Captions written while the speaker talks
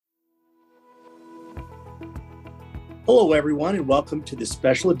Hello, everyone, and welcome to this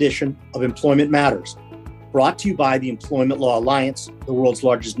special edition of Employment Matters, brought to you by the Employment Law Alliance, the world's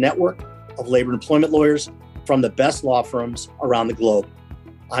largest network of labor and employment lawyers from the best law firms around the globe.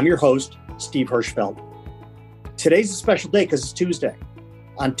 I'm your host, Steve Hirschfeld. Today's a special day because it's Tuesday.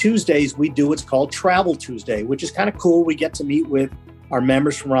 On Tuesdays, we do what's called Travel Tuesday, which is kind of cool. We get to meet with our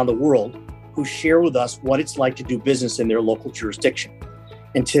members from around the world who share with us what it's like to do business in their local jurisdiction.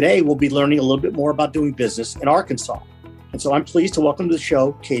 And today, we'll be learning a little bit more about doing business in Arkansas. And so I'm pleased to welcome to the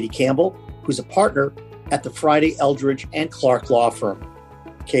show Katie Campbell, who's a partner at the Friday, Eldridge & Clark Law Firm.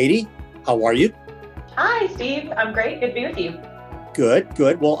 Katie, how are you? Hi, Steve. I'm great. Good to be with you.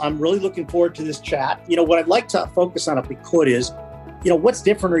 Good. Well, I'm really looking forward to this chat. What I'd like to focus on, if we could, is, what's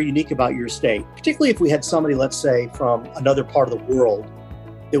different or unique about your state, particularly if we had somebody, let's say, from another part of the world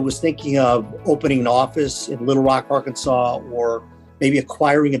that was thinking of opening an office in Little Rock, Arkansas, or maybe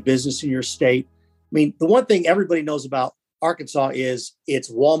acquiring a business in your state. I mean, the one thing everybody knows about Arkansas is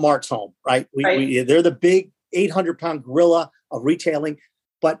it's Walmart's home, right? They're the big 800-pound gorilla of retailing,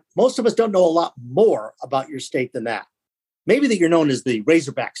 but most of us don't know a lot more about your state than that. Maybe that you're known as the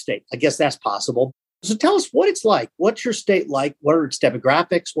Razorback state. I guess that's possible. So tell us what it's like. What's your state like? What are its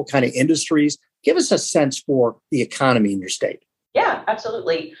demographics? What kind of industries? Give us a sense for the economy in your state. Yeah,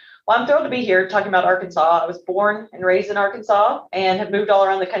 absolutely. Well, I'm thrilled to be here talking about Arkansas. I was born and raised in Arkansas and have moved all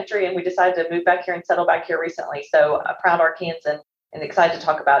around the country, and we decided to move back here and settle back here recently. So a proud Arkansan and excited to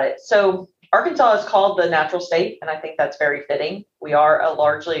talk about it. So Arkansas is called the natural state, and I think that's very fitting. We are a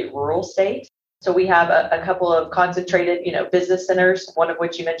largely rural state. So we have a couple of concentrated, business centers, one of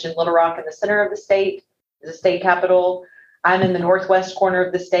which you mentioned, Little Rock, in the center of the state, is the state capital. I'm in the northwest corner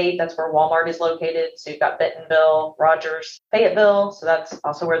of the state. That's where Walmart is located. So you've got Bentonville, Rogers, Fayetteville. So that's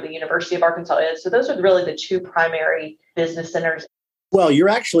also where the University of Arkansas is. So those are really the two primary business centers. Well, you're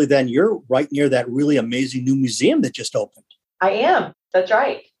right near that really amazing new museum that just opened. I am. That's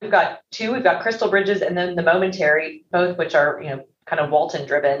right. We've got two. We've got Crystal Bridges and then the Momentary, both which are, kind of Walton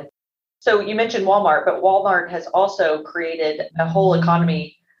driven. So you mentioned Walmart, but Walmart has also created a whole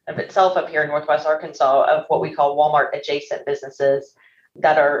economy of itself up here in Northwest Arkansas of what we call Walmart adjacent businesses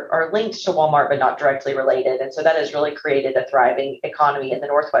that are linked to Walmart, but not directly related. And so that has really created a thriving economy in the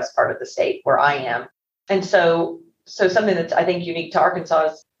Northwest part of the state where I am. And so something that's, I think, unique to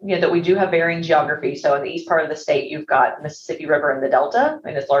Arkansas is, that we do have varying geography. So in the east part of the state, you've got Mississippi River and the Delta,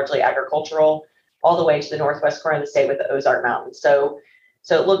 and it's largely agricultural, all the way to the northwest corner of the state with the Ozark Mountains. So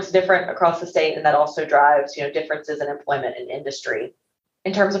it looks different across the state, and that also drives, differences in employment and industry.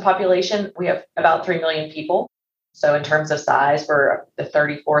 In terms of population, we have about 3 million people. So in terms of size, we're the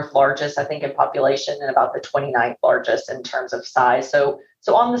 34th largest, I think, in population and about the 29th largest in terms of size. So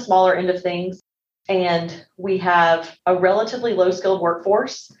on the smaller end of things. And we have a relatively low skilled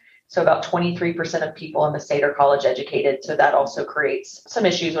workforce. So about 23% of people in the state are college educated. So that also creates some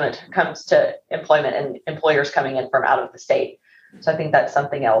issues when it comes to employment and employers coming in from out of the state. So I think that's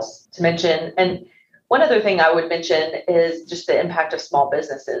something else to mention. And one other thing I would mention is just the impact of small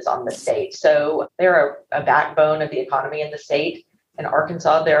businesses on the state. So they're a backbone of the economy in the state. In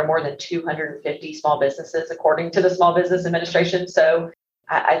Arkansas, there are more than 250 small businesses, according to the Small Business Administration. So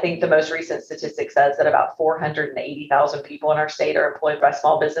I think the most recent statistic says that about 480,000 people in our state are employed by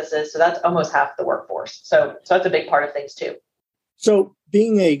small businesses. So that's almost half the workforce. So that's a big part of things too. So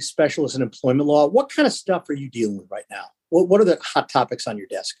being a specialist in employment law, what kind of stuff are you dealing with right now? What are the hot topics on your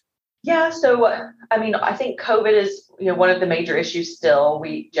desk? Yeah. So, I think COVID is, one of the major issues still.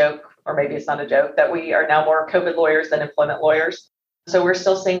 We joke, or maybe it's not a joke, that we are now more COVID lawyers than employment lawyers. So we're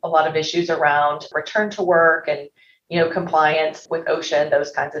still seeing a lot of issues around return to work and, compliance with OSHA and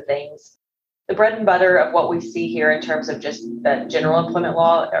those kinds of things. The bread and butter of what we see here in terms of just the general employment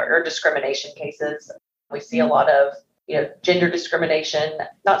law or discrimination cases. We see a lot of gender discrimination,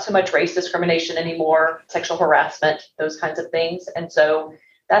 not so much race discrimination anymore, sexual harassment, those kinds of things. And so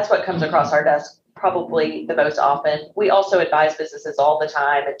that's what comes across our desk probably the most often. We also advise businesses all the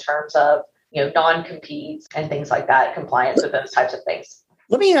time in terms of, non-competes and things like that, compliance with those types of things.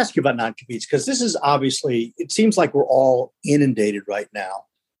 Let me ask you about non-competes, because this is obviously, it seems like we're all inundated right now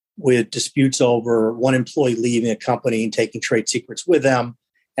with disputes over one employee leaving a company and taking trade secrets with them,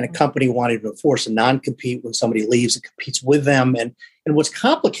 and a company wanting to enforce a non-compete when somebody leaves and competes with them. And what's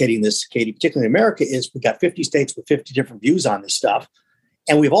complicating this, Katie, particularly in America, is we've got 50 states with 50 different views on this stuff.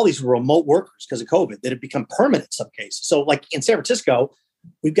 And we have all these remote workers because of COVID that have become permanent in some cases. So like in San Francisco,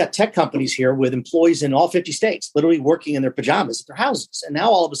 we've got tech companies here with employees in all 50 states, literally working in their pajamas at their houses. And now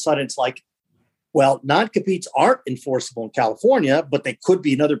all of a sudden it's like, well, non-competes aren't enforceable in California, but they could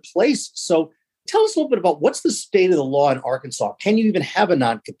be in other places. So tell us a little bit about what's the state of the law in Arkansas. Can you even have a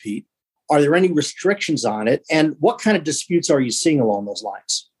non-compete? Are there any restrictions on it? And what kind of disputes are you seeing along those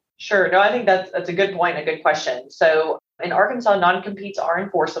lines? Sure. No, I think that's a good point, a good question. So in Arkansas, non-competes are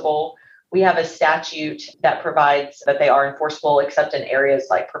enforceable. We have a statute that provides that they are enforceable, except in areas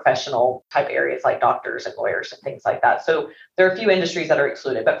like professional type areas like doctors and lawyers and things like that. So there are a few industries that are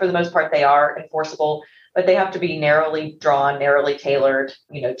excluded, but for the most part, they are enforceable. But they have to be narrowly drawn, narrowly tailored,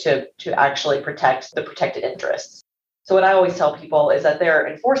 to actually protect the protected interests. So what I always tell people is that they're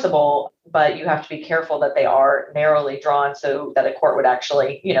enforceable, but you have to be careful that they are narrowly drawn so that a court would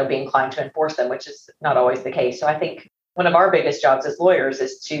actually, be inclined to enforce them, which is not always the case. So I think one of our biggest jobs as lawyers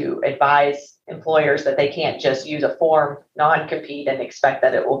is to advise employers that they can't just use a form non-compete and expect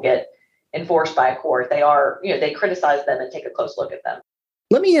that it will get enforced by a court. They criticize them and take a close look at them.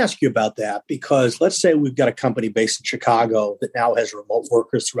 Let me ask you about that, because let's say we've got a company based in Chicago that now has remote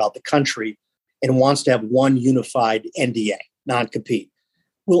workers throughout the country and wants to have one unified NDA, non-compete.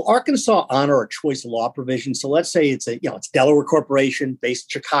 Will Arkansas honor a choice of law provision? So let's say it's Delaware Corporation based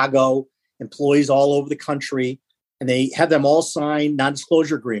in Chicago, employees all over the country, and they have them all sign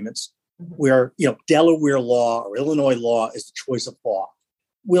non-disclosure agreements where, Delaware law or Illinois law is the choice of law.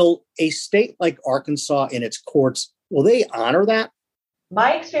 Will a state like Arkansas in its courts, will they honor that?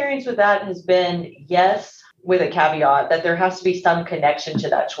 My experience with that has been yes, with a caveat that there has to be some connection to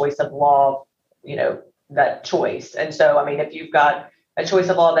that choice of law, that choice. And so, if you've got a choice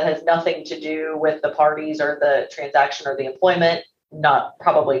of law that has nothing to do with the parties or the transaction or the employment,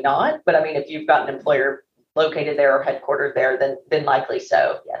 probably not. But if you've got an employer located there or headquartered there, then likely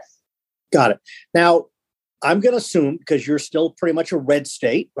so, yes. Got it. Now, I'm going to assume, because you're still pretty much a red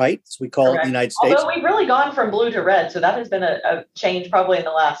state, right? As we call it in the United States. Although we've really gone from blue to red. So that has been a change probably in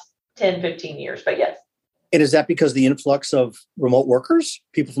the last 10, 15 years. But yes. And is that because of the influx of remote workers,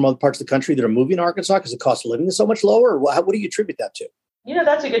 people from other parts of the country that are moving to Arkansas because the cost of living is so much lower? Or what do you attribute that to?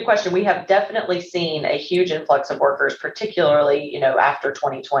 That's a good question. We have definitely seen a huge influx of workers, particularly, after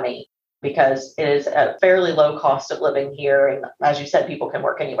 2020, because it is a fairly low cost of living here. And as you said, people can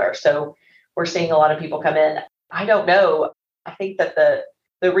work anywhere. So we're seeing a lot of people come in. I don't know. I think that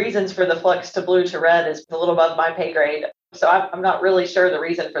the reasons for the flux to blue to red is a little above my pay grade. So I'm not really sure the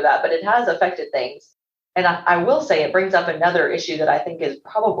reason for that, but it has affected things. And I will say it brings up another issue that I think is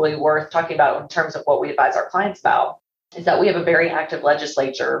probably worth talking about in terms of what we advise our clients about, is that we have a very active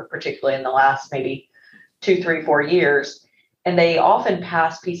legislature, particularly in the last maybe 2, 3, 4 years. And they often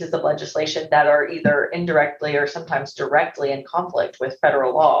pass pieces of legislation that are either indirectly or sometimes directly in conflict with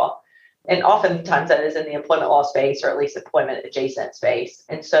federal law. And oftentimes that is in the employment law space, or at least employment adjacent space.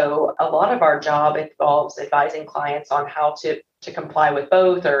 And so a lot of our job involves advising clients on how to comply with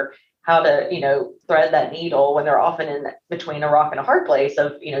both, or how to, thread that needle when they're often in between a rock and a hard place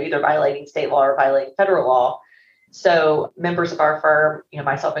of, either violating state law or violating federal law. So members of our firm,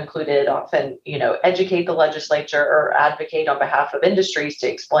 myself included, often, educate the legislature or advocate on behalf of industries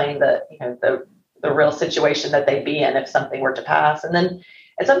to explain the real situation that they'd be in if something were to pass. And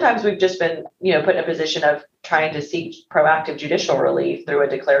sometimes we've just been, put in a position of trying to seek proactive judicial relief through a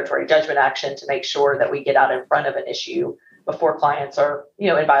declaratory judgment action to make sure that we get out in front of an issue before clients are,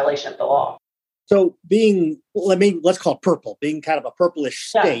 in violation of the law. So let's call it purple, being kind of a purplish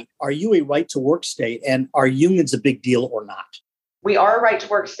state, Are you a right to work state, and are unions a big deal or not? We are a right to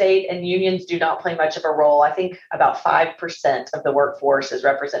work state, and unions do not play much of a role. I think about 5% of the workforce is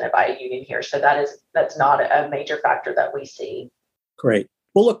represented by a union here. So that's not a major factor that we see. Great.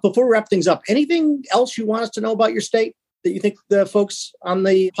 Well, look, before we wrap things up, anything else you want us to know about your state that you think the folks on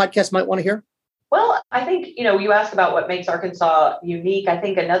the podcast might want to hear? Well, I think, you asked about what makes Arkansas unique. I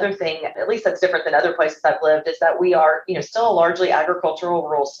think another thing, at least that's different than other places I've lived, is that we are, still a largely agricultural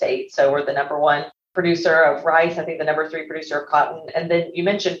rural state. So we're the number one producer of rice, I think the number 3 producer of cotton. And then you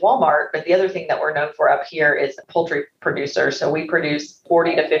mentioned Walmart, but the other thing that we're known for up here is poultry producer. So we produce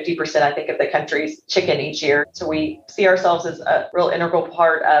 40 to 50%, I think, of the country's chicken each year. So we see ourselves as a real integral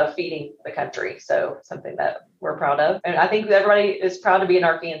part of feeding the country. So something that we're proud of. And I think everybody is proud to be an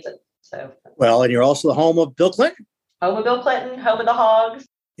Arkansan. So, well, and you're also the home of Bill Clinton. Home of Bill Clinton, home of the Hogs.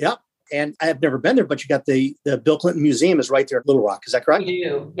 Yeah. And I have never been there, but you got the Bill Clinton Museum is right there at Little Rock. Is that correct? We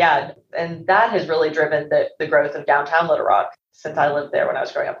do. Yeah. And that has really driven the growth of downtown Little Rock since I lived there when I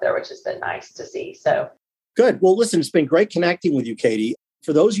was growing up there, which has been nice to see. So good. Well, listen, it's been great connecting with you, Katie.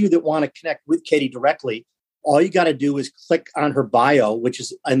 For those of you that want to connect with Katie directly, all you got to do is click on her bio, which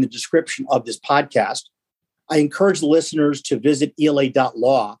is in the description of this podcast. I encourage the listeners to visit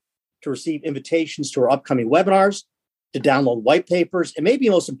ela.law to receive invitations to our upcoming webinars, to download white papers, and maybe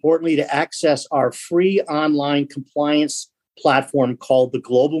most importantly, to access our free online compliance platform called the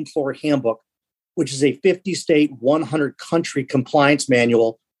Global Employer Handbook, which is a 50-state, 100-country compliance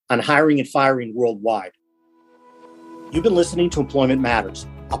manual on hiring and firing worldwide. You've been listening to Employment Matters,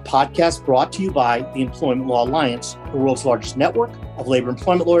 a podcast brought to you by the Employment Law Alliance, the world's largest network of labor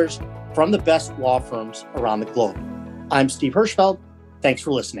employment lawyers from the best law firms around the globe. I'm Steve Hirschfeld. Thanks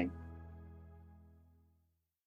for listening.